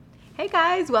Hey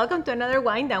guys, welcome to another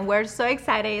WineDown. We're so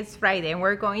excited it's Friday and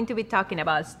we're going to be talking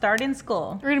about starting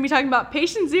school, We're going to be talking about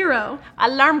patient zero,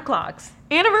 alarm clocks,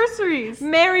 anniversaries.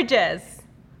 marriages.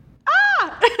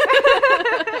 Ah!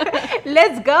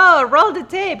 Let's go, roll the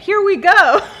tape, here we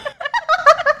go.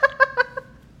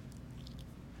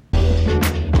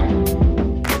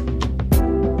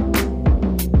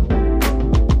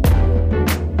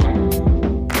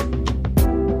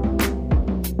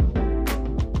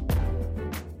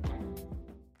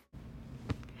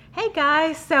 Hey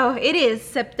guys, so it is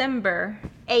September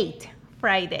 8th,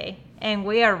 Friday, and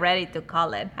we are ready to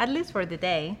call it, at least for the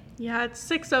day. Yeah, it's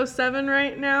 6:07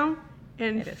 right now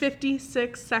and It is.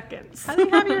 56 seconds. How do you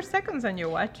have your seconds on your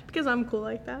watch? Because I'm cool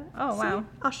like that. Oh, wow. See?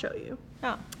 I'll show you.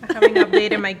 Oh, I haven't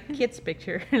updated my kids'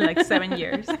 picture in like 7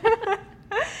 years.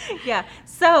 Yeah,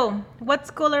 so what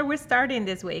school are we starting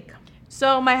this week?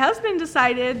 So my husband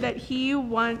decided that he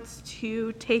wants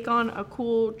to take on a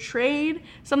cool trade,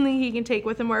 something he can take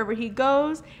with him wherever he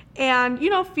goes, and,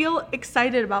 feel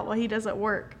excited about what he does at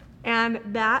work. And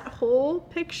that whole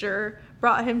picture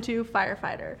brought him to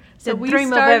firefighter. So The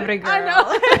dream of every girl. I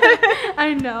know.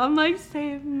 I know. I'm like,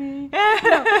 save me.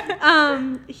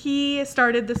 No. He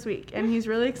started this week, and he's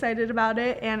really excited about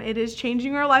it. And it is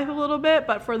changing our life a little bit,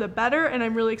 but for the better. And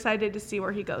I'm really excited to see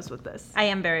where he goes with this. I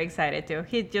am very excited too.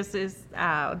 He just is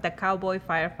the cowboy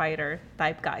firefighter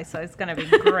type guy, so it's gonna be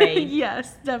great.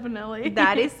 Yes, definitely.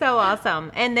 That is so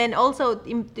awesome. And then also,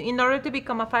 in order to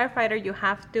become a firefighter, you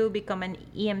have to become an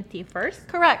EMT first.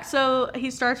 Correct. So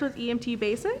he starts with EMT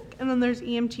basic, and then there's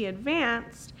EMT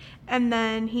advanced, and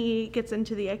then he gets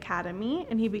into the academy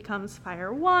and he becomes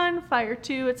fire 1, fire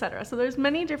 2, etc. So there's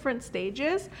many different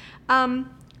stages. Fun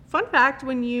fact,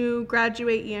 when you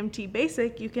graduate EMT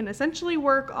basic, you can essentially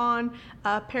work on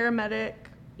a paramedic,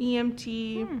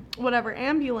 EMT, whatever,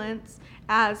 ambulance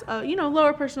as a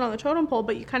lower person on the totem pole,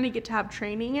 but you kind of get to have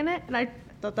training in it, and I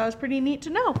thought that was pretty neat to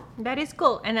know. That is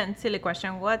cool. And then silly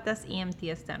question, what does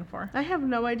EMT stand for? I have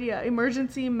no idea.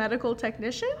 Emergency medical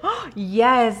technician?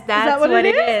 Yes, that's what what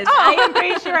it it is? is. Oh. I am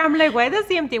pretty sure. I'm like, why does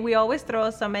EMT? We always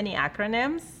throw so many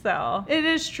acronyms, so. It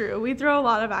is true. We throw a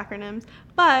lot of acronyms,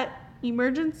 but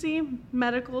emergency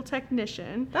medical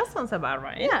technician. That sounds about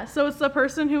right. Yeah, so it's the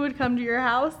person who would come to your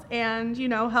house and,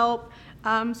 help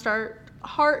start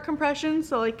heart compression,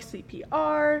 so like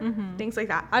CPR, things like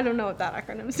that. I don't know what that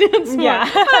acronym stands for. Yeah.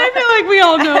 But I feel like we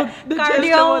all know the gist of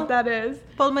Cardio. what that is.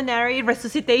 Pulmonary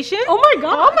resuscitation. Oh my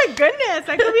gosh. Oh my goodness,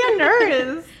 I could be a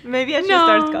nurse. Maybe I should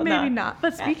start school. Maybe not.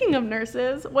 But speaking of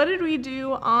nurses, what did we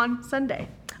do on Sunday?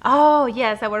 Oh,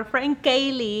 yes, our friend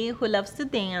Kaylee, who loves to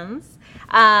dance,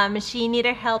 she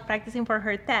needed help practicing for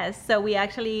her test. So we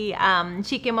actually,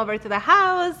 she came over to the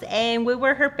house and we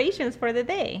were her patients for the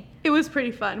day. It was pretty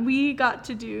fun. We got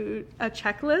to do a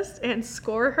checklist and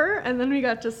score her, and then we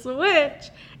got to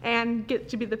switch and get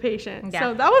to be the patient. Yeah.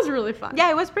 So that was really fun. Yeah,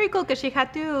 it was pretty cool because she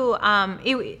had to,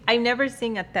 I've never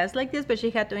seen a test like this, but she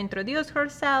had to introduce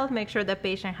herself, make sure the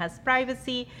patient has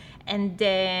privacy, and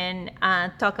then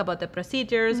talk about the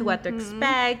procedures, what to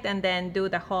expect, and then do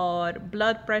the whole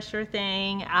blood pressure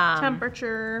thing.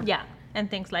 Temperature. Yeah, and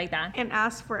things like that. And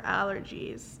ask for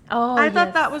allergies. Oh, I thought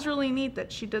yes. that was really neat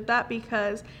that she did that,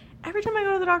 because every time I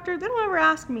go to the doctor, they don't ever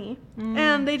ask me.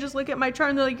 And they just look at my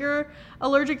chart and they're like, you're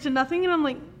allergic to nothing? And I'm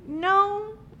like,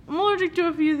 no, I'm allergic to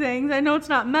a few things. I know it's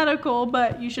not medical,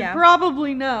 but you should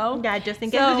probably know. Yeah, just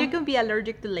in case, because you can be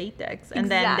allergic to latex,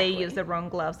 and then they Exactly. use the wrong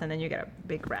gloves, and then you get a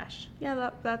big rash. Yeah,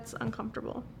 that's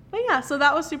uncomfortable. But yeah, so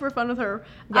that was super fun with her.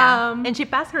 Yeah, and she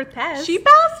passed her test. She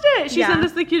passed it. She Yeah. sent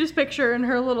us the cutest picture in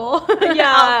her little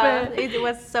Yeah, outfit. it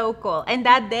was so cool. And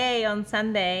that day on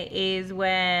Sunday is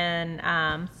when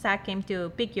Zach came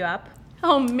to pick you up.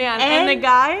 Oh man, and the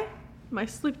guy, my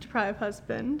sleep-deprived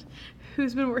husband,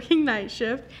 who's been working night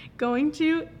shift, going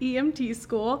to EMT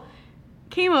school,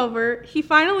 came over. He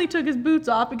finally took his boots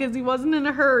off because he wasn't in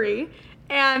a hurry.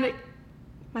 And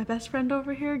my best friend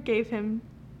over here gave him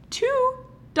 2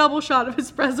 double shot of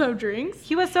espresso drinks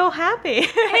He was so happy.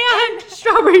 and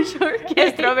strawberry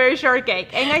shortcake. Strawberry shortcake.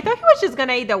 And I thought he was just going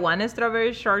to eat the one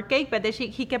strawberry shortcake, but then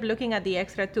he kept looking at the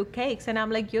extra 2 cakes, and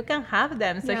I'm like, you can have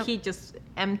them. So Yep. he just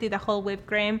emptied the whole whipped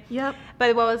cream. Yep.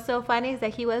 But what was so funny is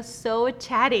that he was so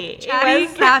chatty. It Chatty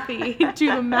was- Kathy to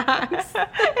the max.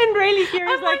 And Rayleigh here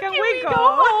is I'm like, can a we wiggle.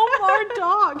 go home? Our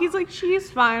dog. He's like, she's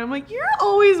fine. I'm like, you're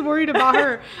always worried about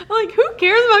her. I'm like, who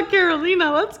cares about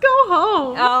Carolina? Let's go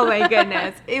home. Oh my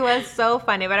goodness. It was so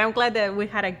funny, but I'm glad that we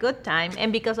had a good time.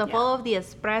 And because of all of the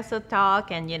espresso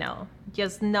talk and,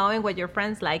 just knowing what your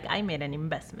friends like, I made an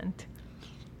investment.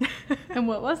 And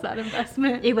what was that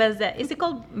investment? It was, is it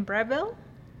called Breville?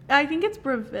 I think it's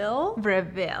Breville.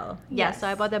 Breville. Yeah, Yes. so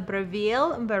I bought the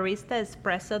Breville Barista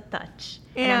Espresso Touch.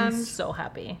 And I'm And- so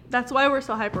happy. That's why we're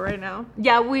so hyper right now.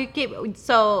 Yeah, we keep,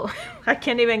 so I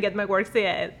can't even get my work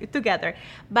together.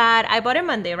 But I bought it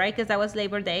Monday, right? Because that was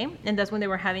Labor Day, and that's when they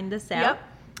were having the sale. Yep.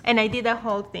 And I did the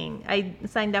whole thing. I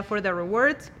signed up for the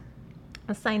rewards.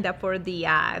 I signed up for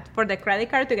the credit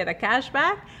card to get a cash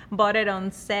back, bought it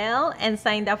on sale, and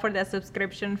signed up for the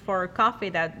subscription for coffee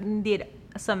that did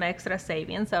some extra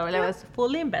savings. So I was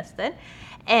fully invested.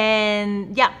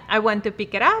 And yeah, I went to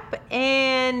pick it up.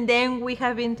 And then we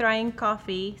have been trying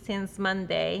coffee since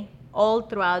Monday, all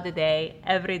throughout the day,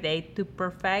 every day, to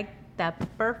perfect that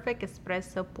perfect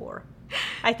espresso pour.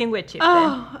 I think we achieved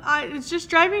it. It's just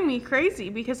driving me crazy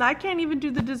because I can't even do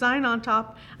the design on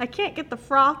top. I can't get the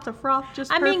froth to froth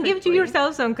just I mean, give perfectly.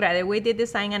 yourself some credit. We did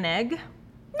design an egg.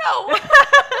 No!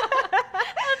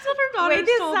 That's what her daughter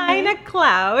We told designed me. a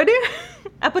cloud,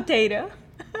 a potato.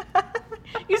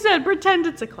 You said pretend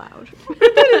it's a cloud.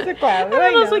 It's a cloud. And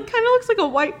I was like, kind of looks like a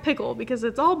white pickle because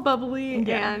it's all bubbly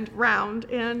Yeah. and round,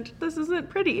 and this isn't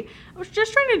pretty. I was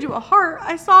just trying to do a heart.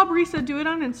 I saw Brisa do it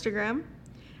on Instagram.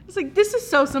 It's like, this is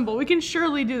so simple. We can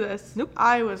surely do this. Nope.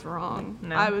 I was wrong.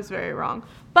 No. I was very wrong.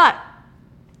 But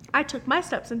I took my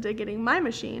steps into getting my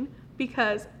machine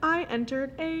because I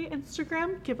entered a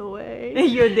Instagram giveaway.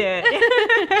 You did.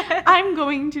 I'm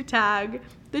going to tag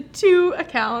the 2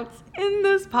 accounts in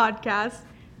this podcast.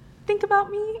 Think about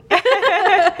me.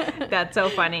 That's so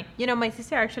funny. You know, my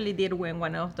sister actually did win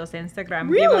one of those Instagram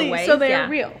Really? giveaways. So they're Yeah.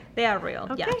 real? They are real.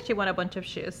 Yeah, Okay. she won a bunch of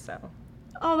shoes. So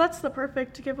Oh, that's the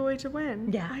perfect giveaway to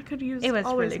win. Yeah. I could use It was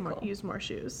always really more, cool. use more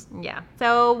shoes. yeah.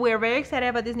 So we're very excited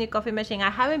about this new coffee machine. I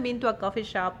haven't been to a coffee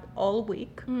shop all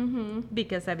week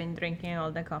because I've been drinking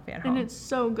all the coffee at home. And it's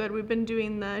so good. We've been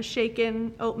doing the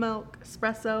shaken oat milk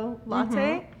espresso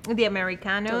latte. The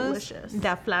Americanos, Delicious.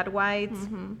 the flat whites.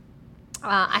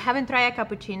 I haven't tried a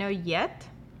cappuccino yet,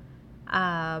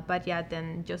 but yeah,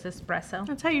 then just espresso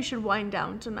That's how you should wind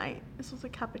down tonight. This was a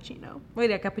cappuccino.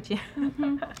 with a cappuccino.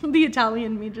 The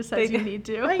Italian me just says They you do. need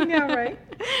to. I know, right?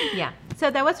 Yeah. So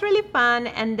that was really fun.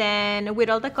 And then with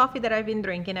all the coffee that I've been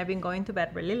drinking, I've been going to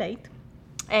bed really late.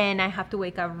 And I have to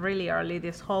wake up really early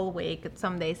this whole week.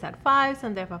 Some days at 5,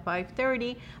 some days at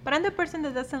 5:30. But I'm the person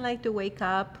that doesn't like to wake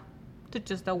up to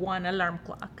just a one alarm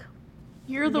clock.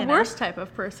 You're the You know? worst type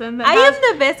of person. That I has, am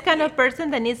the best kind of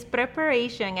person that needs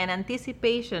preparation and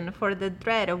anticipation for the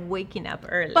dread of waking up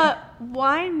early. But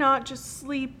why not just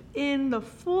sleep in the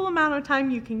full amount of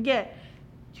time you can get?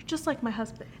 You're just like my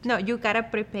husband. no, you gotta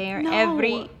prepare No.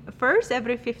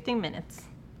 every 15 minutes.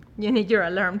 You need your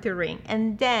alarm to ring,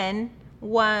 and then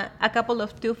a couple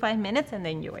of 5 minutes, and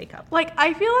then you wake up. Like,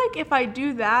 I feel like if I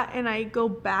do that and I go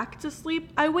back to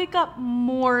sleep, I wake up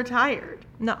more tired.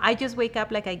 No, I just wake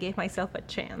up like I gave myself a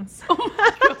chance. Oh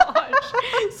my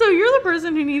gosh. So you're the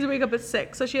person who needs to wake up at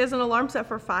 6. So she has an alarm set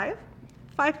for 5,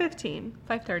 5:15,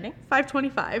 5:30.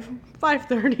 5:25,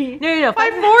 5:30, No.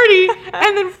 5:40,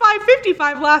 and then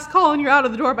 5:55 last call, and you're out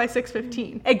of the door by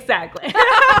 6:15. Exactly.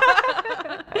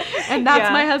 And that's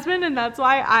Yeah. my husband, and that's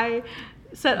why I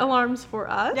set alarms for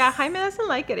us. Yeah, Jaime doesn't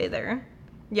like it either.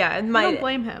 Yeah, and I don't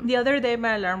blame him. The other day,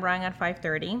 my alarm rang at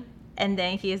 5:30, and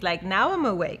then he's like, "Now I'm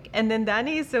awake," and then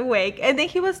Danny is awake, and then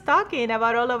he was talking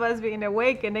about all of us being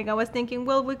awake, and then I was thinking,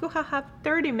 well, we could have had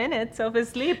 30 minutes of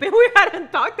sleep if we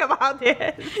hadn't talked about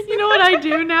this. You know what I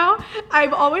do now?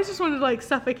 I've always just wanted to like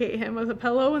suffocate him with a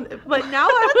pillow, but now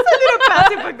That's a little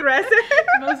passive aggressive.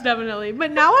 most definitely.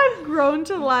 But now I've grown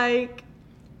to like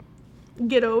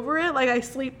get over it. Like I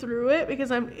sleep through it because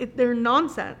they're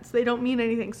nonsense. They don't mean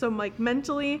anything. So like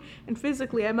mentally and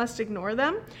physically, I must ignore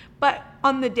them. But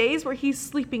on the days where he's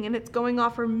sleeping and it's going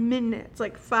off for minutes,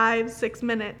 like 5-6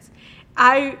 minutes,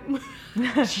 I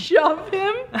shove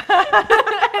him,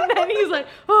 and then he's like,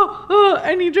 oh,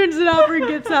 and he turns it off or he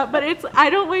gets up. But I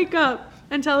don't wake up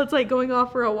until it's like going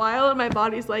off for a while, and my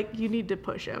body's like, you need to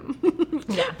push him.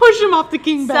 Yeah. Push him off the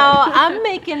king bed. So I'm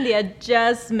making the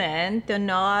adjustment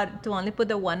to only put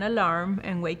the one alarm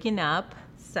and waking up.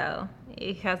 So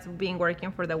it has been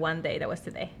working for the one day that was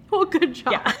today. Well, good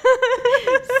job. Yeah.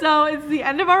 So it's the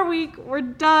end of our week. We're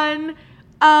done.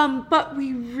 But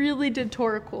we really did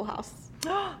tour a cool house.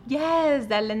 Yes,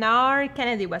 the Lennar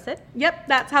Kennedy, was it? Yep,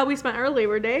 that's how we spent our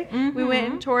Labor Day. We Mm-hmm. went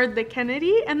and toured the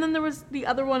Kennedy, and then there was the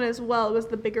other one as well. It was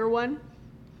the bigger one.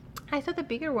 I thought the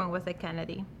bigger one was the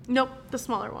Kennedy. Nope, the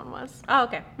smaller one was. Oh,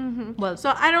 okay. Mm-hmm. Well,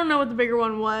 So I don't know what the bigger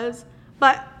one was,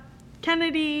 but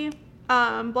Kennedy,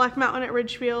 Black Mountain at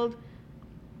Ridgefield,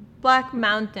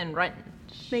 Mountain Ranch.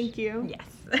 Thank you. Yes.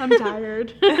 I'm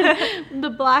tired.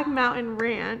 The Black Mountain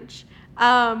Ranch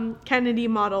Kennedy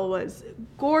model was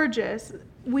gorgeous.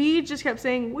 we just kept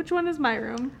saying, which one is my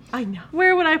room? I know.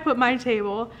 Where would I put my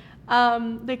table?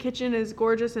 The kitchen is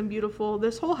gorgeous and beautiful.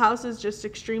 This whole house is just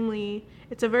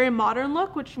it's a very modern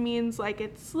look, which means like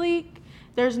it's sleek.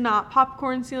 There's not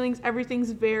popcorn ceilings.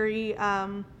 Everything's very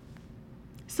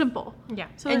simple. Yeah.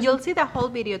 So and you'll see the whole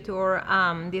video tour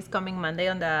this coming Monday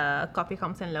on the Coffee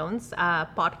Homes and Loans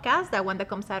podcast, that one that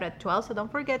comes out at 12. So don't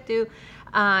forget to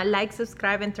like,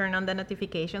 subscribe, and turn on the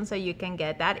notifications so you can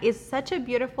get that. It's such a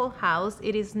beautiful house.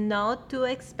 It is not too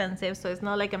expensive, so it's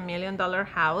not like $1 million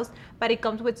house, but it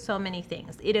comes with so many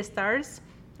things. It starts,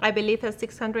 I believe, at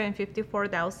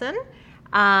 $654,000.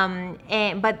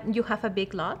 But you have a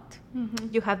big lot. Mm-hmm.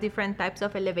 You have different types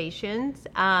of elevations,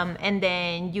 and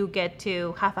then you get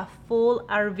to have a full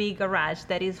RV garage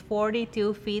that is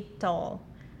 42 feet tall.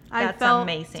 That's I felt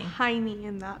amazing. Tiny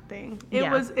in that thing.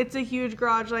 It's a huge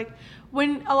garage. Like,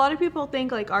 when a lot of people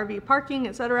think like RV parking,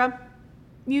 etc.,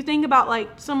 you think about like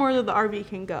somewhere that the RV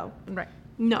can go. Right.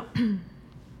 No.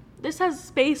 This has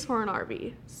space for an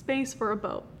RV, space for a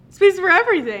boat, space for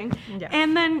everything. Yeah.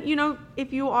 And then,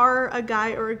 if you are a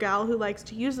guy or a gal who likes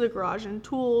to use the garage and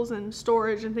tools and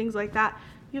storage and things like that,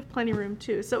 you have plenty of room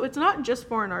too. So it's not just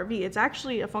for an RV. It's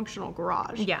actually a functional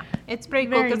garage. Yeah, it's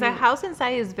pretty cool because the house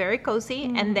inside is very cozy.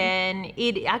 Mm-hmm. And then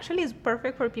it actually is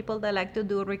perfect for people that like to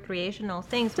do recreational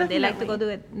things. But they like to go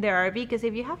to their RV, because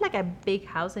if you have like a big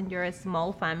house and you're a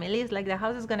small family, it's like the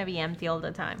house is going to be empty all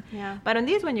the time. Yeah. But on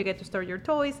this one, you get to store your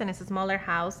toys, and it's a smaller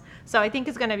house. So I think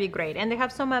it's going to be great. And they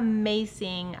have some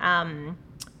amazing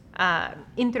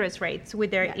interest rates with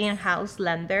their in-house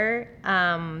lender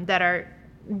that are...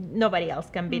 nobody else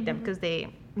can beat them, because they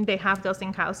have those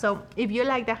in-house. So if you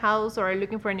like the house or are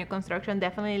looking for a new construction,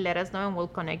 definitely let us know and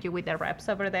we'll connect you with the reps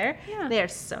over there. Yeah. They are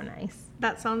so nice.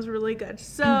 That sounds really good.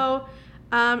 So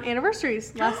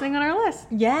anniversaries, last thing on our list.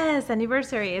 Yes,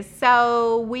 anniversaries.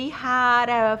 So we had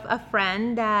a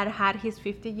friend that had his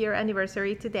 50-year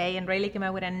anniversary today, and Rayleigh came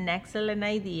up with an excellent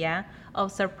idea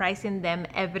of surprising them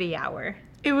every hour.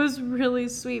 It was really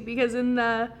sweet, because in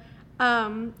the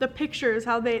pictures,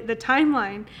 the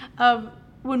timeline of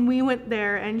when we went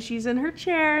there, and she's in her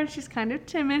chair and she's kind of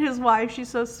timid, his wife, she's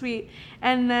so sweet,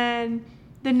 and then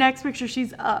the next picture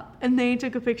she's up and they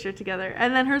took a picture together,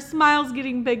 and then her smile's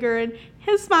getting bigger and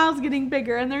his smile's getting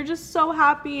bigger, and they're just so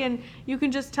happy, and you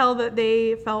can just tell that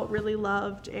they felt really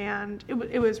loved, and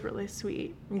it was really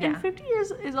sweet. Yeah. And 50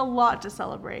 years is a lot to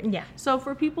celebrate. Yeah. So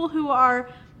for people who are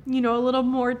a little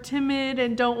more timid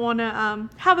and don't want to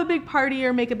have a big party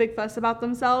or make a big fuss about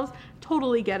themselves,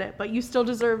 totally get it. But you still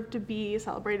deserve to be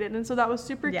celebrated. And so that was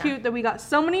super cute that we got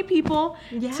so many people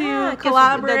to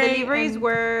collaborate. The deliveries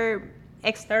were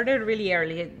started really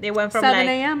early. They went from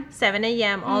 7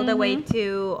 a.m. all the way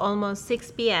to almost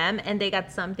 6 p.m. and they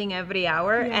got something every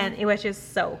hour, and it was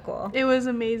just so cool. It was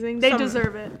amazing. They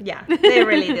deserve it. Yeah, they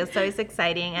really do. So it's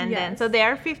exciting. And then, so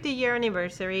their 50-year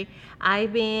anniversary.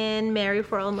 I've been married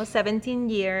for almost 17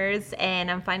 years, and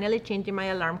I'm finally changing my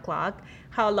alarm clock.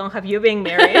 How long have you been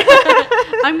married?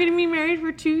 I'm going to be married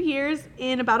for 2 years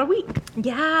in about a week.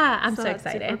 Yeah, I'm so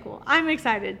excited. Super cool. I'm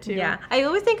excited too. Yeah, I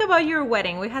always think about your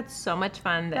wedding. We had so much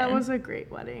fun then. That was a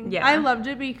great wedding. Yeah. I loved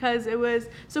it because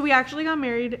so we actually got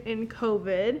married in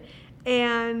COVID,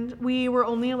 and we were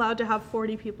only allowed to have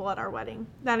 40 people at our wedding.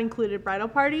 That included bridal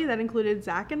party, that included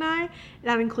Zach and I,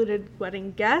 that included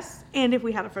wedding guests, and if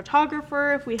we had a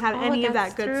photographer, if we had any of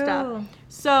that good stuff.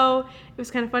 So it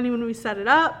was kind of funny when we set it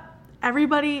up.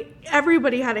 Everybody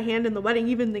had a hand in the wedding,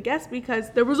 even the guests, because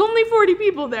there was only 40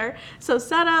 people there. So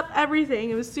set up,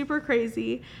 everything. It was super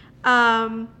crazy.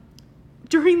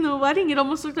 During the wedding, it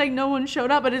almost looked like no one showed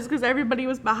up, but it's because everybody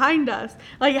was behind us.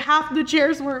 Like, half the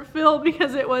chairs weren't filled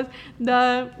because it was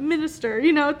the minister,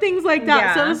 things like that.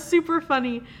 Yeah. So it was super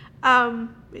funny.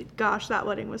 Gosh, that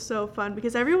wedding was so fun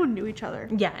because everyone knew each other.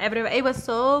 Yeah, it was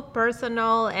so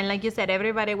personal, and like you said,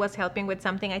 everybody was helping with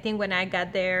something. I think when I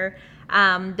got there,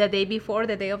 the day before,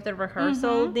 the day of the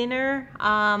rehearsal dinner,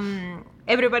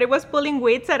 everybody was pulling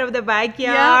weeds out of the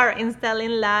backyard,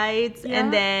 installing lights,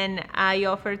 and then I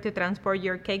offered to transport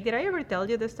your cake. Did I ever tell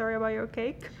you the story about your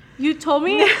cake? You told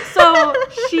me. So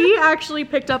she actually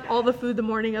picked up all the food the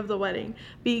morning of the wedding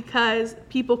because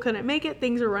people couldn't make it.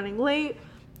 Things were running late.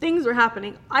 Things were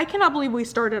happening. I cannot believe we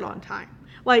started on time.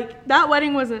 Like, that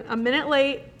wedding wasn't a minute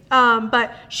late,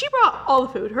 but she brought all the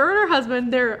food. Her and her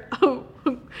husband,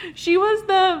 she was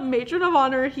the matron of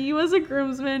honor. He was a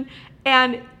groomsman,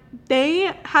 and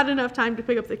they had enough time to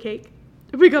pick up the cake,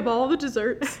 pick up all the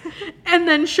desserts, and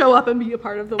then show up and be a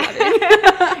part of the wedding.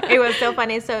 It was so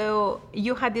funny. So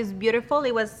you had this beautiful,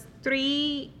 it was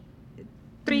three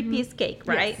 3-piece cake,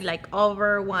 right? Yes. Like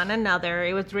over one another.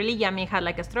 It was really yummy. It had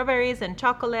like strawberries and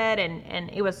chocolate, and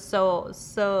it was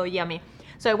so yummy.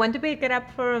 So I went to pick it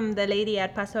up from the lady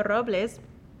at Paso Robles,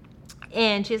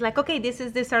 and she's like, okay,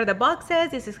 these are the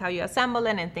boxes. This is how you assemble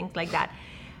it and things like that.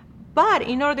 But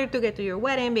in order to get to your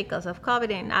wedding, because of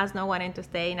COVID and us not wanting to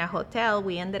stay in a hotel,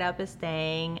 we ended up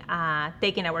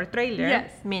taking our trailer. Yes.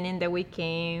 Meaning that we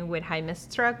came with Jaime's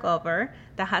truck over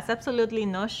that has absolutely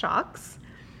no shocks.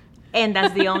 And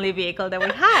that's the only vehicle that we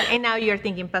had. And now you're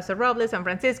thinking Paso Robles, San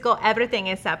Francisco, everything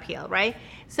is uphill, right?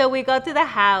 So we go to the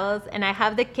house and I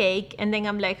have the cake, and then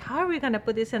I'm like, how are we gonna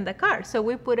put this in the car? So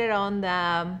we put it on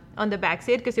the back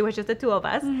seat because it was just the two of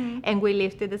us, and we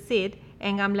lifted the seat.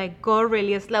 And I'm like, go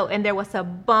really slow. And there was a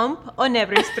bump on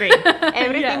every street.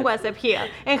 Everything was uphill.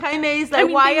 And Jaime is like,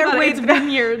 why are we... It's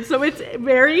vineyard, so it's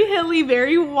very hilly,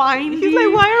 very windy. He's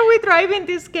like, why are we driving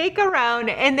this cake around?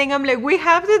 And then I'm like, we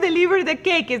have to deliver the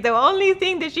cake. It's the only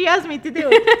thing that she asked me to do.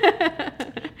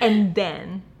 And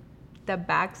then the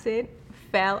back seat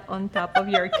fell on top of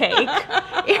your cake.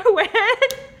 It went...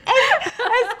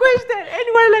 I squished it, and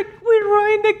we're like, we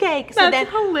ruined the cake. So That's then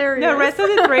hilarious. The rest of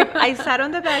the trip, I sat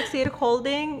on the back seat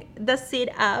holding the seat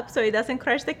up so it doesn't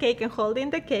crush the cake and holding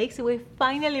the cake. So we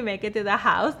finally make it to the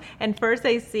house. And first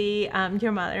I see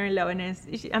your mother-in-law, and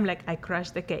I'm like, I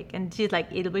crushed the cake. And she's like,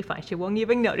 it'll be fine. She won't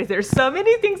even notice. There's so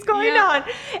many things going on.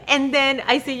 And then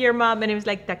I see your mom, and it was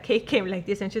like, the cake came like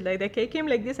this. And she's like, the cake came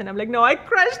like this. And I'm like, no, I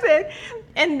crushed it.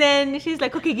 And then she's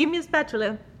like, okay, give me a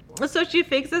spatula. So she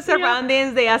fixed the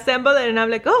surroundings, they assembled it, and I'm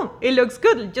like, oh, it looks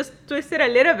good. Just twist it a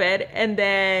little bit, and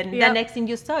then the next thing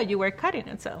you saw, you were cutting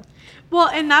it. So, well,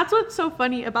 and that's what's so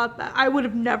funny about that. I would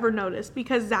have never noticed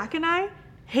because Zach and I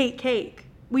hate cake.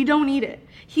 We don't eat it.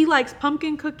 He likes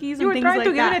pumpkin cookies and things like that. You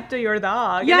were trying to give it to your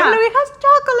dog. Yeah. And I'm like, it has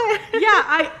chocolate.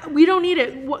 Yeah, we don't eat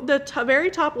it. The very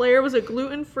top layer was a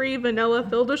gluten-free vanilla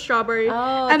filled with strawberry.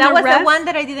 Oh, and that was the one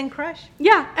that I didn't crush.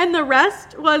 Yeah, and the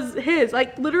rest was his.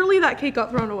 Like, literally, that cake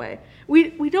got thrown away.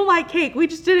 We don't like cake. We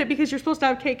just did it because you're supposed to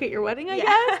have cake at your wedding, I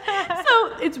guess.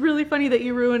 So it's really funny that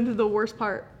you ruined the worst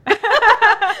part.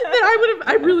 That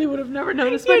I really would have never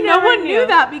noticed. But no one knew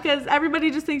that because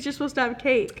everybody just thinks you're supposed to have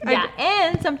cake. Yeah,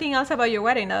 and something else about your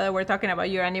wedding, now that we're talking about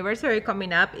your anniversary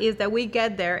coming up, is that we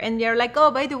get there and they're like,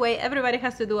 oh, by the way, everybody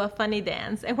has to do a funny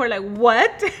dance. And we're like,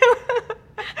 what?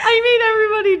 I made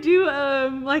everybody do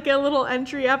like a little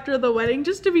entry after the wedding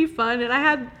just to be fun, and I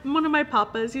had one of my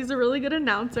papas. He's a really good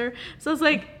announcer, so I was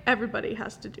like, everybody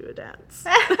has to do a dance.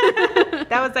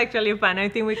 That was actually fun. I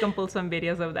think we can pull some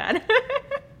videos of that.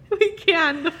 We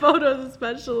can, the photos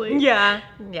especially. Yeah.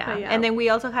 Yeah. And then we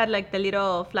also had like the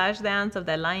little flash dance of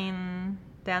the line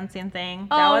dancing thing.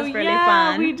 That was really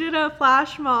fun. We did a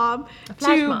flash mob to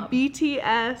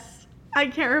BTS. I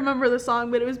can't remember the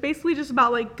song, but it was basically just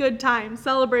about like good times,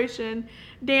 celebration,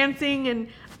 dancing, and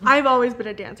I've always been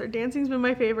a dancer. Dancing's been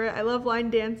my favorite. I love line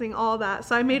dancing, all that.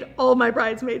 So I made all my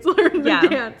bridesmaids learn the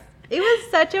dance. It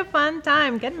was such a fun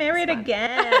time. Get married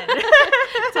again.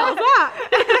 Tell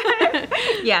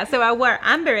that. Yeah, so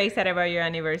I'm very excited about your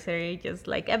anniversary. Just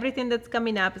like everything that's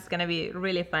coming up is going to be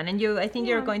really fun. And I think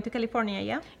you're going to California,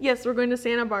 yeah? Yes, we're going to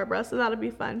Santa Barbara, so that'll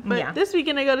be fun. But this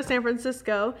weekend I go to San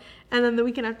Francisco, and then the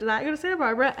weekend after that I go to Santa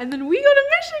Barbara, and then we go to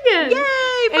Michigan.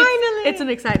 Yay, finally. It's an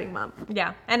exciting month.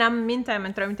 Yeah, and meantime,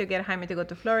 I'm trying to get Jaime to go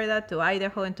to Florida, to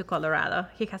Idaho, and to Colorado.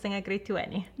 He hasn't agreed to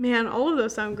any. Man, all of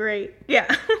those sound great.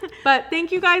 Yeah. But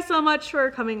thank you guys so much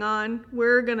for coming on.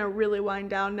 We're going to really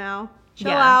wind down now. Chill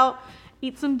out,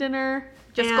 eat some dinner.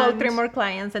 Just call 3 more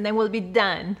clients and then we'll be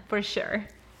done for sure.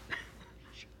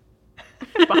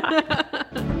 Bye.